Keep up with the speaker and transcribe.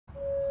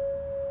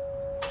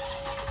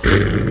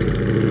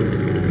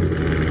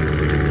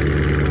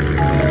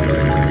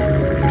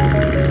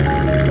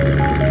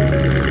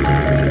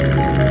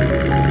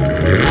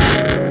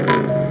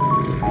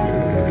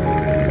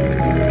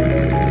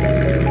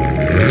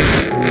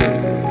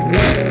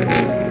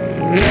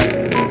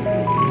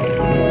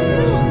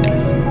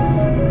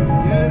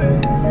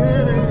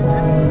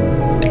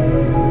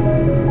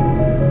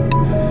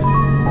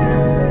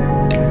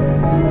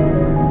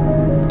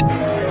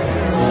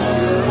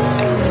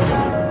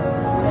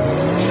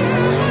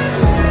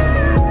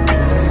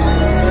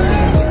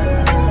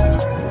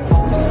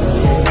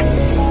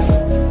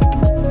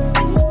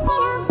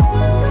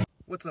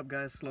What's up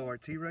guys, Slow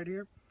RT right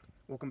here.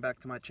 Welcome back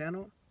to my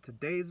channel.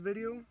 Today's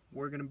video,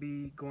 we're gonna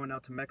be going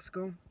out to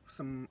Mexico,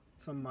 some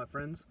of my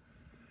friends,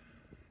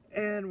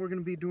 and we're gonna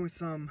be doing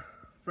some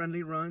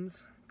friendly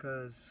runs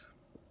because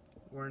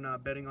we're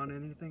not betting on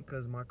anything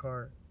because my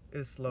car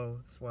is slow.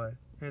 That's why,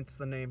 hence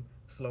the name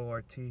Slow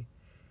RT.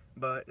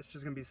 But it's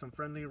just gonna be some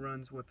friendly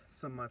runs with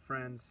some of my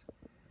friends,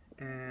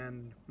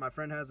 and my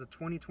friend has a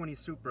 2020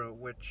 Supra,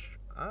 which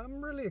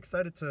I'm really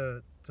excited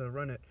to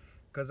run it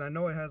because I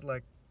know it has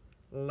like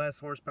less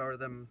horsepower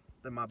than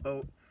my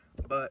boat,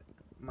 but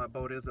my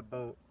boat is a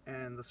boat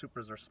and the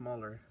Supras are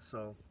smaller,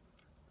 so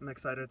I'm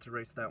excited to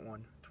race that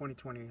one.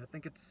 2020, I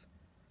think it's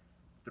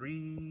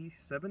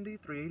 370,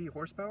 380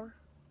 horsepower.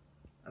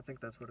 I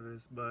think that's what it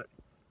is. But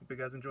hope you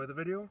guys enjoy the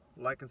video,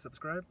 like and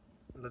subscribe.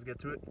 Let's get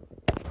to it.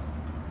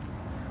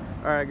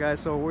 Alright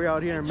guys, so we're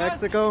out here in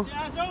Mexico. Get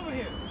your ass over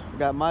here.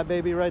 Got my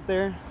baby right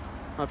there.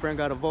 My friend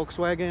got a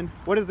Volkswagen.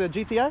 What is it,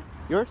 GTI?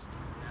 Yours?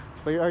 Yeah.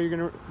 But are you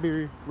gonna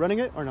be running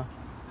it or no?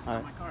 It's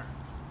not my car.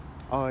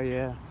 Oh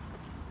yeah.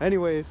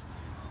 Anyways,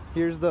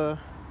 here's the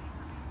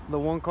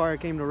one car I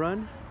came to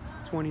run,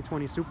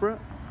 2020 Supra.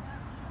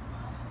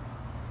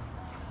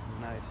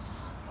 Nice.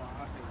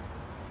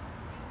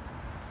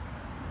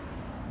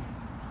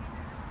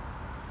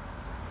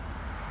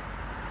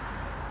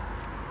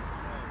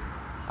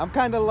 I'm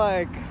kind of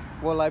like,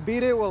 will I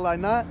beat it? Will I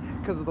not?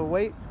 Because of the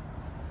weight.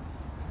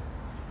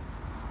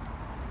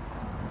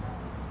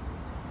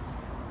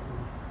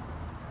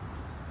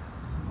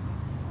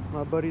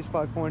 My buddy's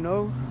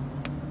 5.0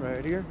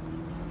 right here.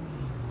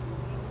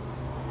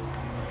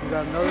 We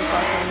got another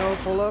 5.0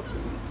 pull up.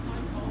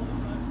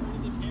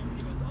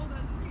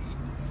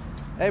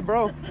 Hey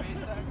bro,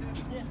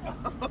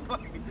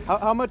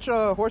 how much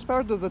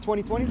horsepower does the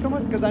 2020 come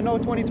with? Because I know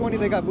 2020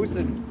 they got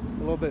boosted a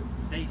little bit.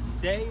 They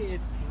say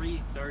it's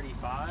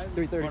 335,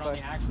 335. but on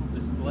the actual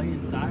display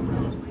inside when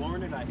I was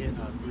flooring it, I hit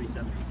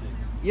 376.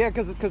 Yeah,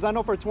 because I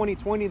know for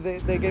 2020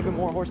 they gave it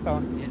more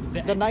horsepower.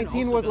 Yeah, the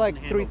 19 was like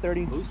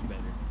 330. Boost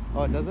better.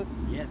 Oh, does it?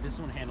 Yeah, this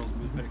one handles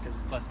boost better because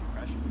it's less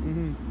compression.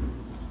 Mm-hmm.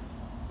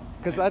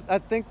 Because I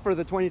think for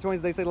the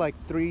 2020s they say like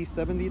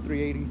 370,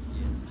 380, yeah,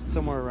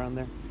 somewhere around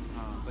there.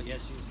 But yeah,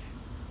 she's.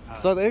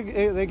 So they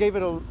gave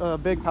it a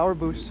big power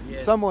boost, yeah,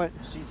 somewhat,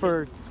 she's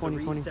for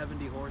 2020.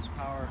 370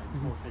 horsepower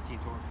and 415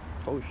 torque.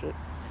 Oh shit!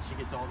 And she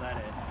gets all that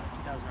at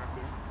 2,000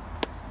 RPM.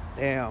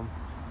 Damn.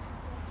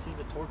 She's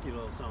a torquey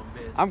little son of a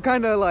bitch. I'm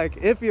kind of like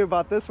iffy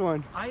about this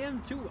one. I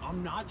am too.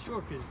 I'm not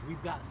sure because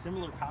we've got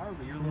similar power,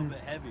 but you're a little bit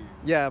heavier.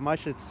 Yeah, my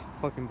shit's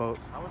fucking boat.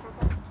 How much was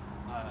that?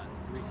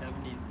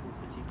 370 and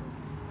 415 torque.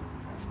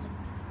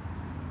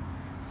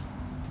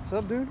 What's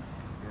up, dude? Good.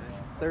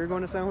 They're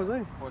going to San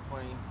Jose.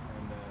 420 and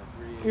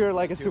 3. You're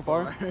like, it's too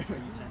far.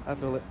 I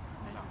feel it.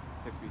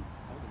 6 feet.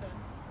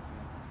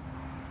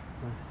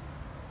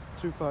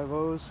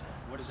 250s,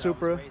 What is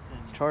Supra,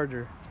 that?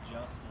 Charger.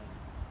 Justin.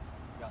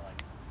 It's got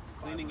like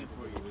Cleaning it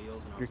for you.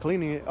 wheels. And I You're was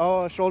cleaning it.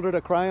 Oh, a shoulder to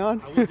cry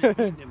on. I wasn't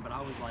beating him, but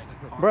I was like,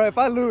 Bro, if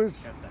I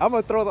lose, I'm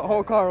gonna throw the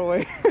whole car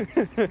away.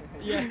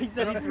 Yeah, he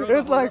said he'd throw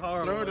It's the like- whole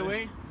car Throw it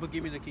away, but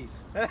give me the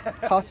keys.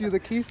 Toss you the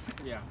keys?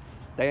 Yeah.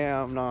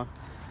 Damn, nah.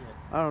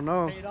 I don't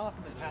know. Pay it off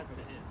and then pass it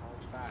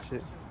to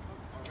him. Shit.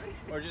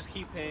 Or just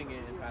keep paying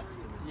it and pass it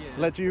to me. Yeah.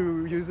 Let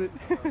you use it?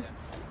 Oh, yeah.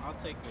 I'll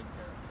take good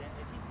care of it.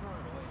 If he's throwing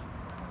it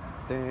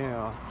away.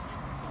 Damn.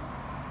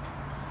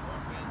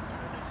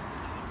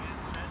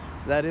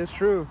 That is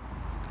true.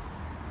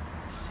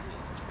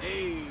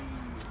 Hey.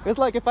 It's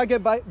like if I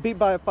get beat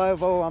by a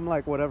 5.0, I'm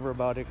like whatever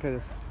about it,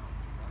 because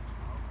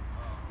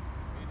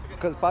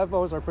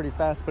 5.0s are pretty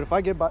fast. But if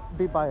I get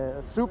beat by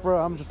a Supra,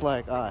 I'm just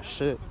like, ah,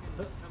 shit.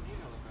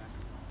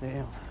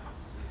 Damn.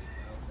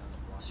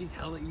 She's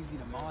hella easy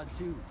to mod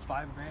too.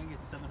 $5 grand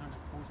gets 700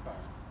 horsepower.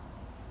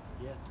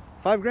 Yeah.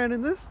 $5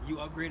 in this? You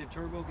upgrade a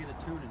turbo, get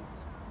a tune, and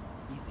it's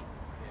easy.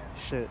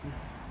 Shit.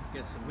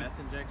 Get some meth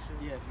injection.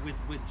 Yeah,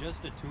 with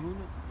just a tune,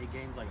 it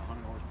gains like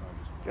 100 horsepower.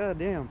 God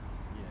damn.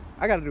 Yeah.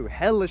 I gotta do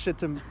hella shit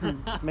to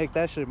make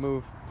that shit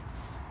move.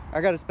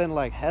 I gotta spend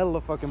like hella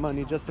fucking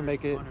money just to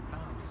make it. Pounds,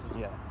 so.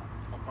 Yeah.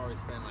 I'll probably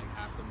spend like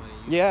half the money.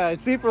 You Yeah, spend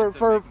and see just to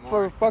make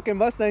more. for fucking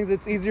Mustangs,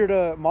 it's easier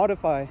to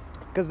modify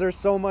because there's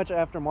so much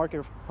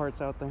aftermarket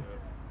parts out there.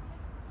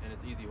 And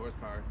it's easy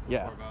horsepower.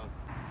 Yeah. 4 valves.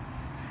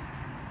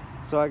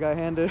 So I got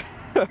handed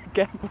a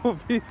Gamble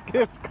Beast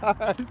gift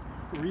card.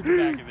 Read the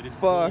back of it. It's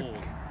Fuck. gold.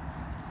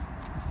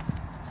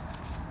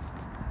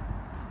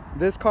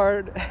 This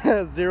card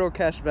has 0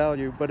 cash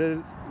value, but it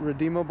is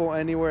redeemable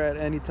anywhere at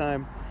any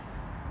time.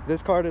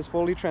 This card is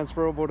fully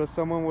transferable to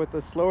someone with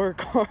a slower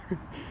car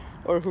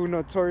or who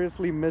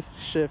notoriously miss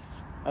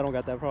shifts. I don't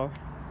got that problem.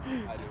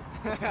 I do.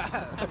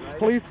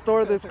 Please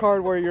store this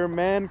card where your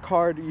man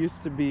card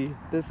used to be.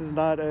 This is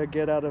not a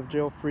get out of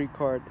jail free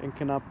card and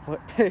cannot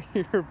pay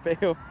your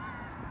bail.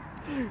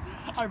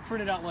 I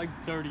printed out like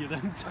 30 of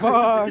them. So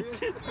Fuck.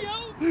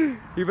 yo.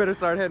 You better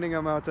start handing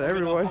them out to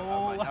everyone.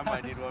 I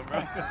might need one,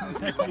 bro.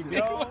 There you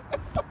go.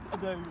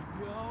 There you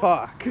go.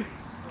 Fuck.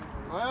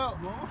 Well,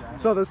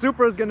 So the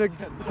Supra is gonna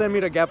send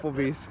me to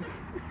Gapplebee's.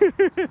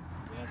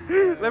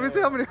 Let me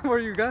see how many more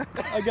you got.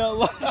 I got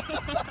one.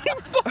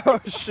 Oh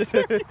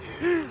shit.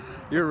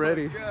 You're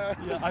ready.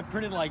 Yeah, I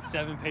printed like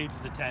 7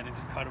 pages of 10 and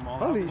just cut them all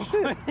Holy out.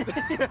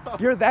 shit.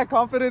 You're that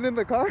confident in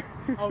the car?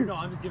 Oh no,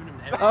 I'm just giving them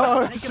to everyone.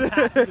 Oh, they can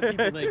pass it to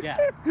people they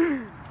get.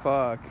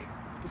 Fuck.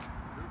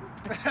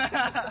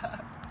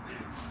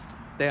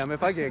 Damn,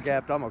 if I get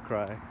gapped, I'm gonna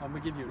cry. I'm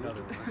gonna give you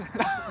another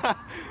one.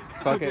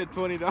 Fuck it.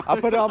 $20. I'll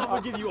put it I'm on.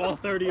 gonna give you all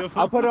 30 of them.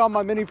 I'll put it on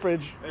my mini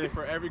fridge. Hey,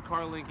 for every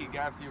car link he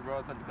gaps you,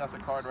 bro, that's a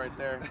card right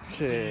there.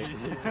 Shit.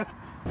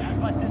 That's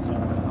my sister's.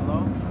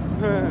 Hello?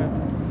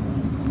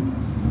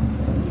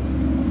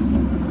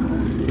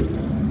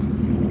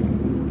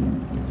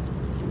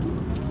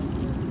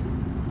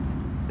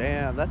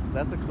 Damn, that's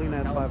a clean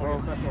ass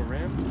 5.0. Special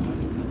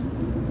rims.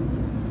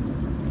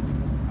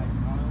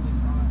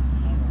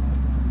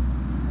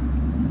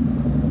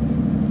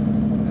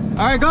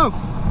 All right, go.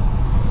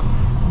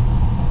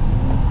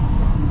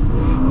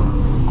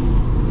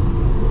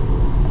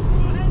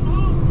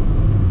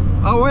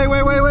 Oh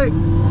wait.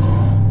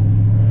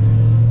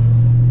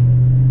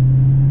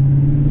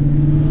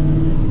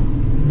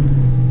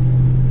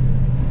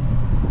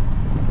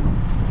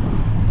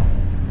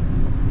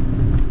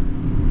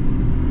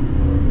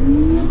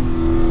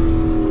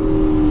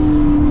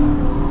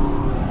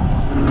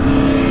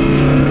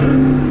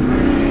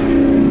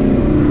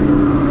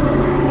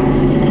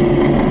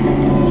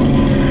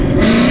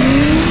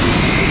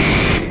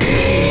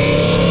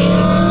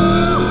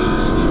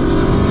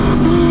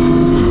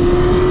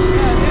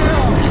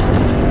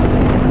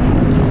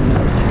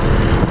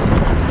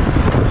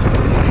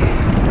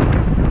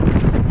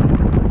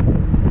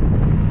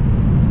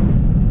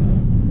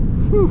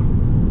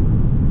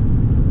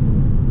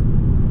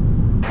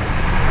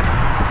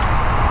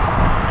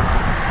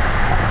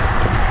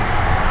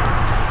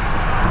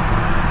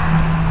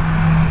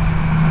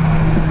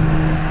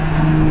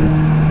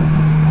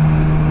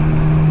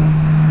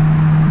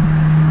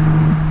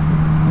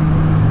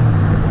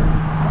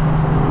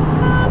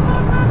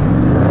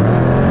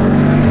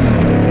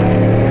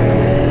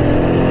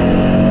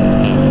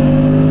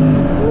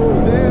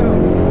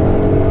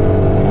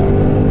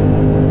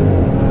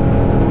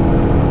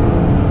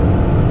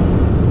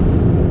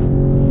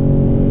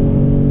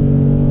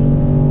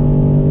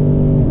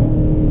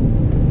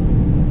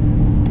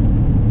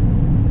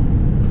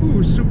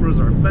 Supras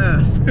are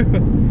fast.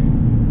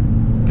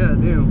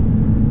 God damn.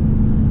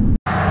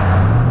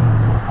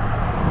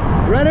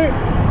 Ready?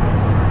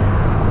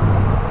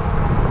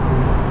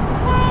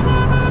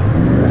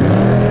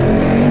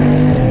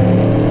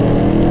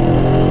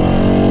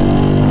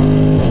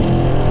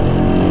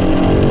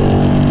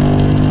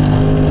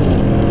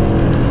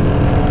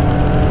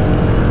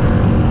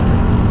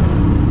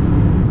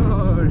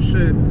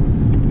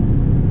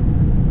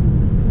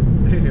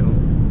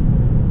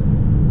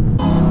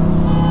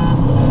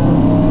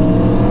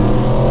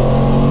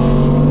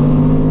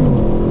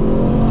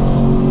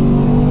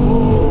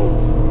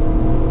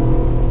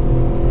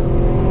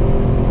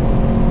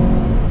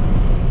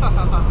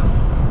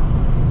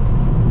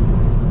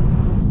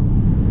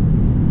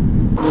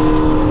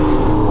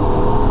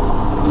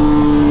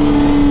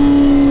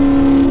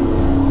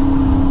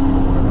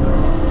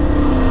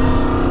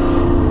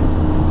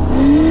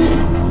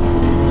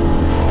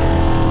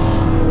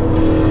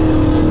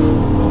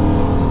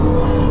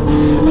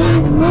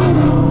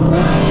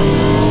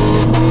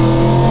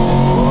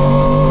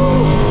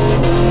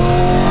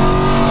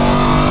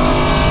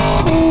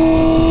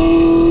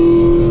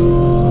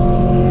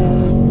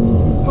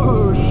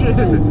 Oh shit.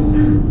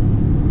 Damn.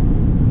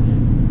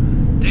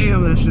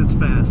 Damn, that shit's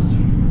fast.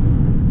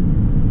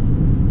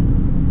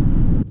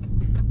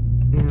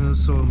 Yeah,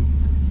 some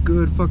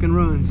good fucking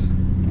runs.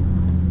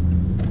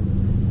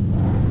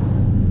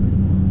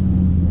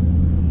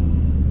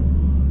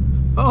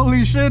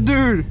 Holy shit,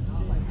 dude!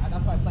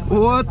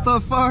 What the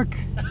fuck?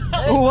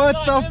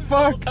 What the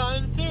fuck?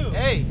 Times too.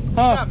 Hey, you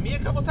got me a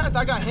couple times,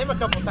 I got him a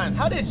couple times.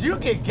 How did you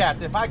get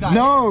gapped if I got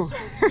No!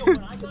 So when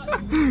I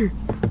got you,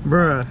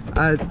 Bruh,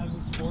 I was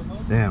in sport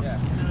mode. damn. Yeah.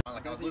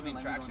 Like I was losing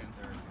traction.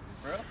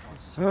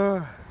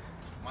 Bro?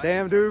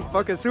 Damn, dude,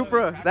 fucking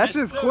Supra. That's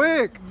just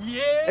quick.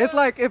 Yeah. It's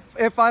like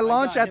if I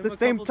launch got at the him a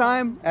same couple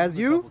time times, as him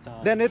a you, couple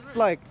times. then it's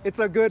like it's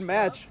a good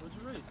match.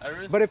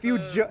 But if you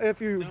With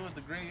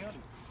the gray Yodi.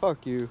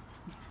 fuck you,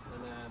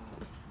 And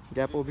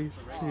then Gapplebee's.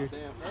 Here.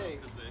 damn, hey,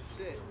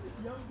 shit.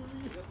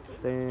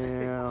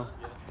 Damn.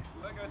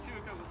 I got you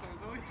a couple times,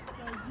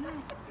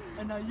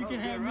 And now you can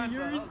hand me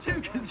yours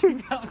too, because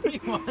you got me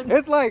one.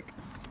 It's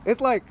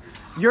like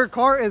your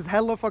car is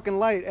hella fucking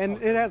light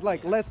and it has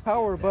like less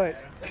power, but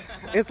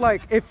it's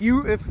like if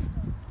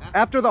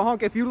after the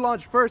honk, if you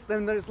launch first,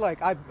 then there's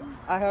like I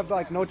have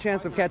like no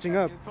chance of catching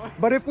up.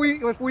 But if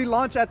we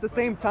launch at the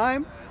same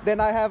time, then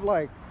I have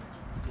like,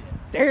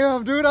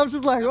 damn, dude, I'm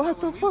just like, what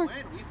the fuck?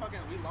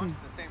 We launched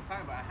at the same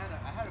time, but I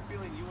had a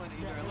feeling you went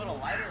either a little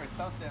lighter or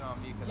something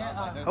on me.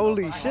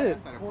 Holy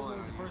shit. The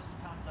first two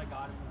times I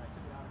got it when I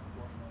took it out of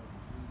sport mode,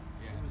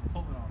 it was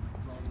pulling on me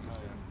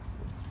slowly.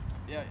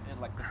 Yeah, and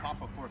like the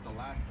top of fourth, the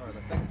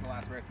second to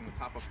last race in the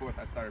top of fourth,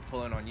 I started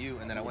pulling on you,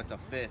 and then I went to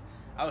fifth.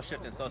 I was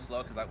shifting so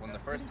slow because like when the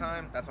first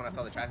time, that's when I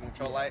saw the traction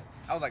control light.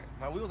 I was like,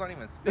 my wheels aren't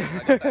even spinning.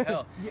 Like, what the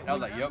hell? And I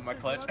was like, yup, my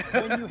clutch.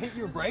 When you hit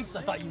your brakes,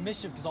 I thought you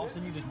missed shift because all of a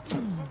sudden you just.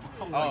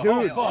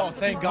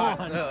 Thank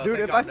God.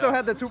 Dude, if I still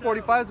had the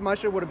 245s, my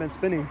shit would have been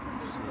spinning.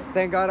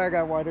 Thank God I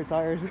got wider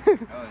tires.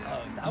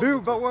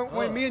 Dude, but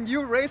when me and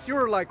you raced, you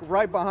were like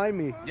right behind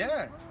me.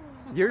 Yeah.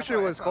 Your shit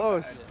was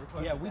close.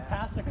 Yeah, we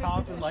passed a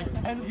cop in like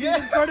 10 feet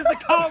in front of the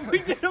cop. We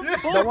did a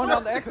pull. The one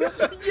on the exit?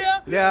 Yeah.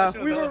 Yeah.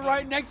 We were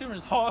right next to him,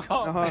 just honk,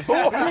 honk.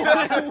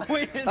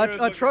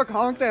 A truck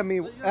honked at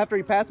me after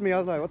he passed me. I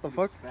was like, what the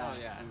fuck? Oh,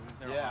 yeah.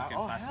 Yeah.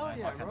 Oh, hell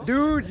yeah, bro.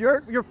 Dude,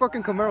 your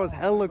fucking Camaro is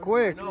hella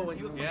quick. No, when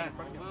he was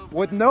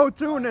With no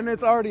tune and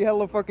it's already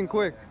hella fucking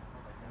quick.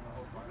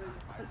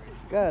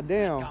 God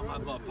damn. Got my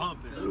blood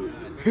pumping.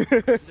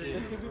 The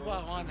two people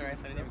I wanted to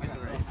race, I didn't even get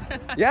to race.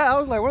 Yeah, I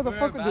was like, where the We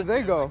fuck were did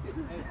they about go?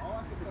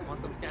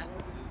 Want some scat?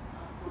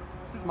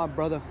 It's my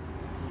brother.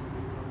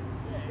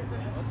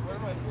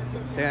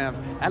 Damn.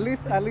 At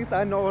least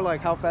I know like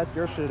how fast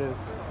your shit is.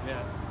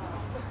 Yeah.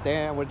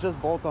 Damn, with just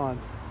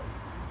bolt-ons.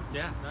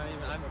 Yeah, not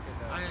even.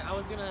 I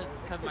was gonna,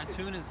 cause my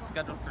tune is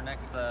scheduled for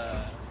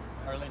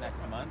early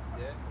next month.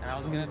 Yeah. And I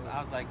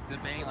was like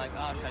debating like,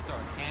 oh, should I throw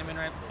a cam in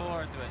right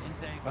before, or do an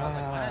intake? But I was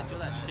like, why not do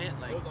that shit?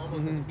 Like,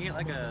 you get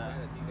like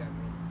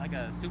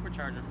a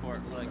supercharger for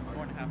it for like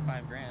 $4.5,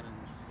 $5 grand,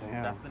 and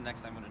Damn. that's the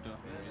next time I'm gonna do it.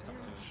 I'm gonna do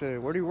something to it.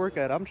 Shit, where do you work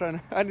at?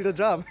 I need a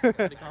job.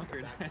 Already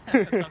conquered.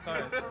 Some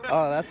cars.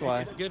 Oh, that's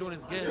why. It's good when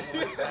it's good.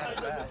 When it's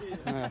bad,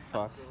 it's bad. Ah,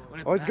 fuck.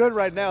 When it's Oh, it's bad. good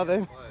right now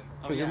then,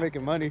 because yeah. you're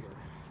making money.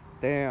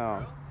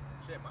 Damn.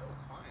 Shit, mine was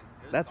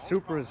fine. That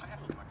Supra is,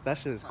 that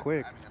shit is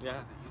quick. Yeah.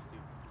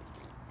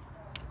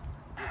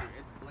 Either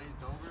it's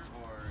glazed over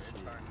or it's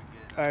starting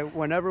to get. All right,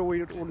 whenever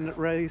we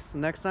race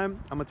next time,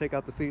 I'm gonna take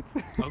out the seats.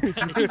 Okay.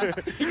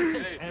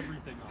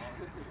 Everything off.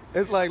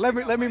 It's like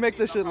let me make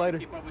this shit lighter.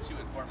 Keep up with you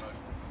in sport mode,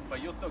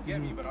 but you'll still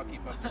get me. But I'll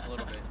keep up just a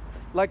little bit.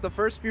 Like the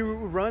first few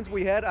runs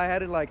we had, I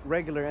had it like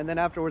regular, and then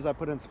afterwards I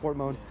put it in sport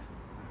mode.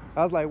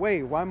 I was like,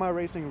 wait, why am I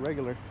racing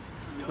regular?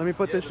 Let me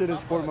put this shit in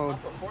sport mode.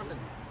 Top of fourth and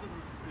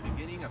the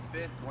beginning of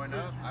fifth, going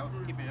up, I was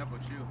keeping up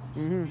with you.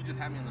 You just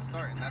had me on the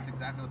start, and that's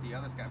exactly what the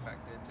other Scat Pack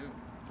did too.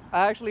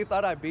 I actually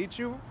thought I beat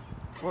you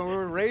when we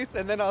were race,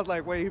 and then I was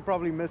like, wait, he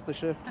probably missed the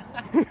shift.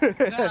 No,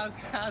 I was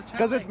trying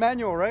Because to, it's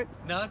manual, right?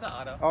 No, it's an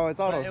auto. Oh, it's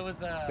auto. But it was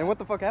Then what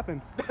the fuck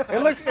happened?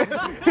 It looks.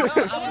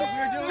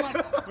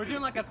 we're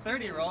doing like a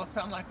 30 roll,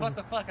 so I'm like, what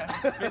the fuck? I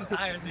just spin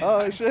tires the Oh,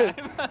 entire shit.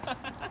 time.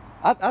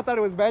 I thought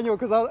it was manual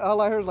because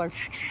all I heard was like.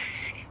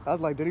 I was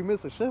like, did he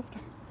miss a shift?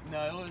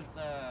 No, it was.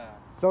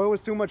 So it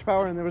was too much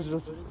power and it was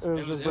just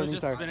burning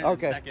tires. spinning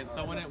Okay. in seconds.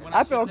 So when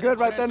I felt good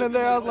right then and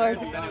there. I was like,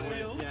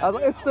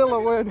 it's still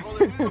a win.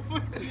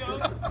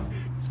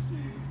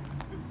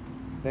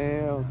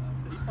 Damn.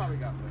 He probably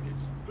got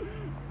footage,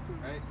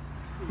 right?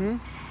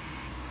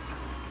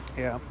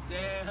 Yeah.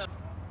 Damn.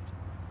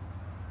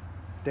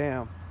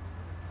 Damn.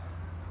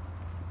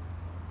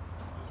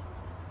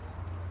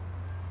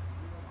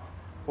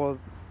 Well,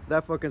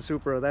 that fucking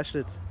Supra, that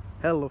shit's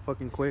hella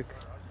fucking quick.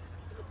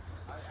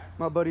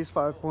 My buddy's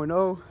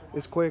 5.0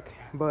 is quick,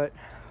 but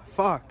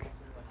fuck.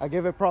 I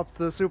give it props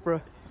to the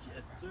Supra.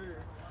 Yes, sir.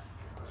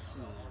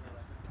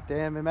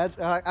 Damn,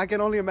 imagine. I can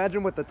only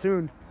imagine with the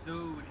tune.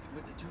 Dude,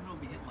 with the tune, I'll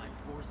be hitting like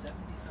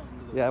 470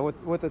 something. Yeah,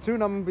 with the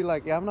tune, I'm gonna be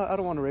like, yeah, I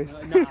don't want to race.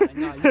 Nah, you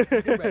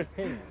can race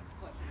him.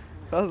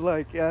 I was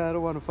like, yeah, I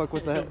don't want to fuck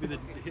with that.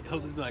 He'll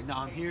just be like,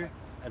 nah, I'm here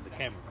as a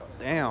camera car.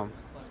 Damn.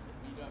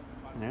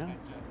 Yeah.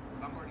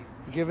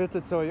 Give it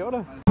to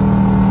Toyota.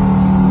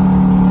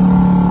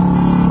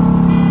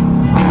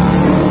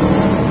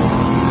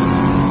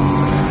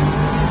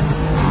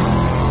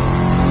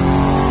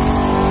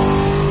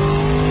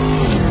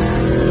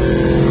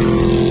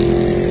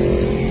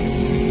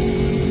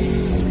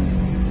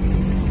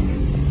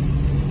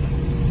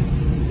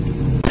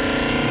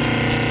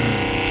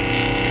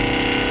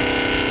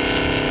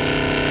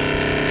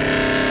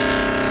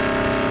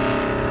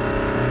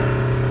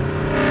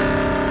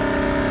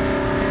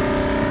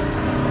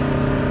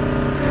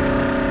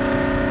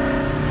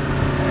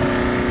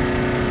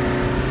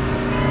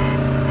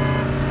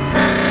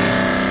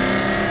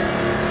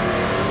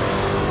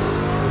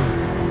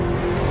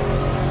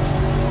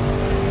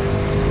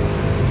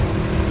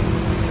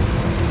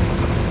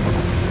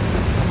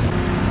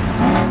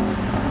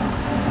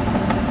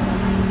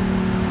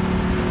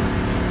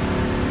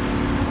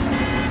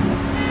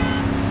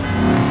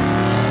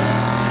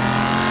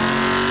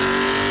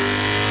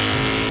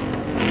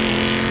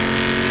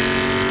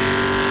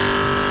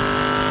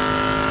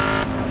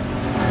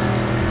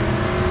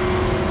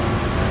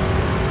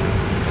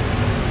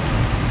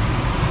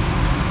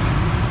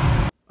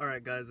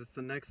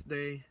 the next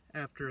day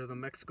after the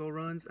Mexico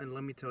runs, and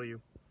let me tell you,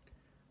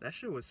 that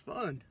shit was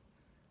fun.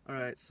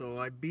 Alright, so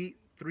I beat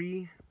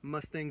 3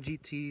 Mustang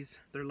GTs.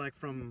 They're like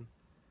from,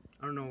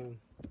 I don't know,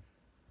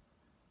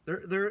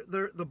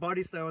 they're the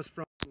body style is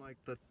from like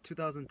the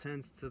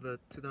 2010s to the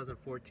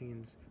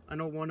 2014s. I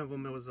know one of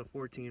them, it was a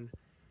 14,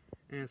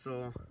 and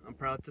so I'm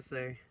proud to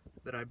say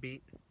that I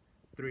beat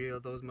 3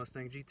 of those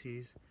Mustang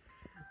GTs.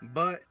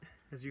 But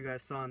as you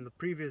guys saw in the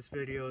previous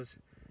videos,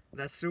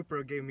 that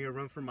Supra gave me a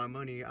run for my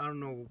money. I don't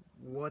know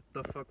what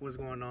the fuck was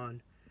going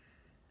on.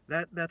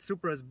 That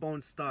Supra is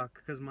bone stock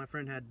because my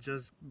friend had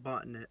just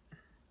bought it,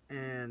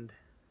 and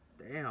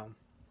damn,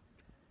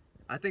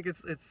 I think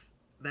it's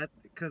that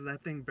because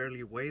that thing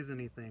barely weighs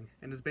anything,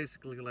 and it's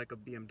basically like a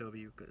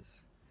BMW because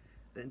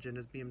the engine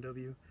is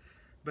BMW.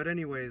 But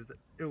anyways,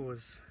 it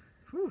was,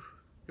 whew,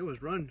 it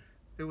was run.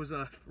 It was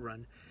a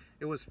run.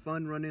 It was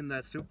fun running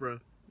that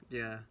Supra.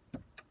 Yeah.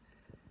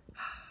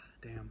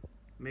 Damn.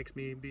 Makes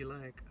me be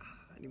like,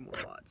 I need more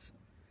mods.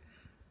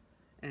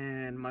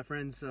 And my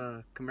friend's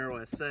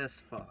Camaro SS,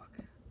 fuck.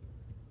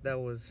 That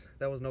was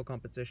no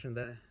competition.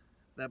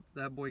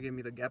 That boy gave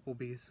me the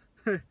Gapplebees.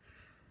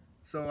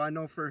 So I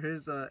know for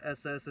his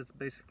SS, it's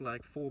basically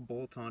like full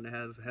bolt-on. It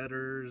has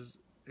headers,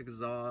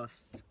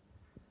 exhausts.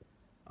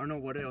 I don't know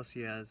what else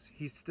he has.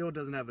 He still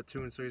doesn't have a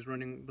tune, so he's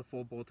running the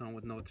full bolt-on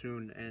with no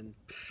tune, and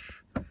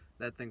psh,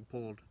 that thing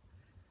pulled.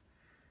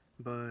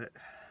 But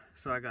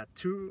so I got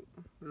 2.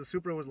 The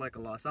Supra was like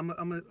a loss. I'm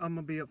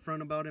gonna be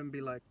upfront about it and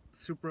be like,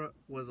 Supra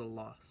was a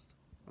loss.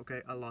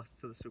 Okay, I lost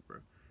to the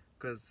Supra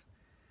because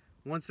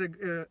once it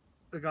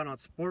got on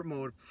sport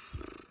mode,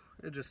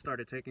 it just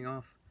started taking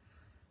off.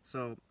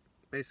 So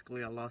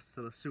basically, I lost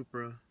to the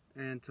Supra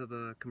and to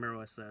the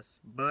Camaro SS.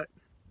 But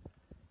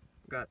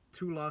got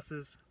 2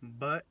 losses,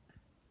 but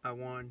I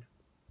won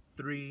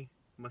 3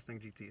 Mustang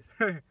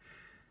GTs.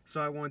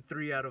 So I won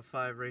 3 out of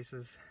 5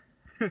 races.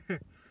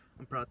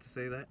 I'm proud to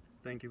say that.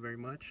 Thank you very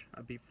much.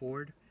 I beat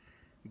Ford,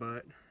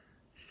 but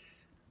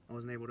I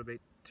wasn't able to beat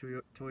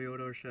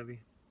Toyota or Chevy.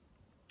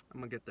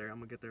 I'm gonna get there. I'm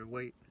gonna get there.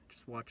 Wait,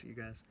 just watch it, you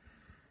guys.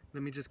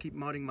 Let me just keep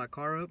modding my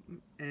car up,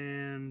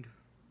 and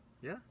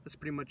yeah, that's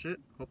pretty much it.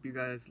 Hope you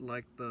guys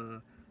like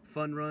the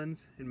fun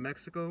runs in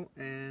Mexico,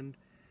 and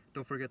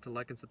don't forget to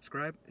like and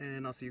subscribe,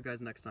 and I'll see you guys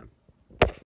next time.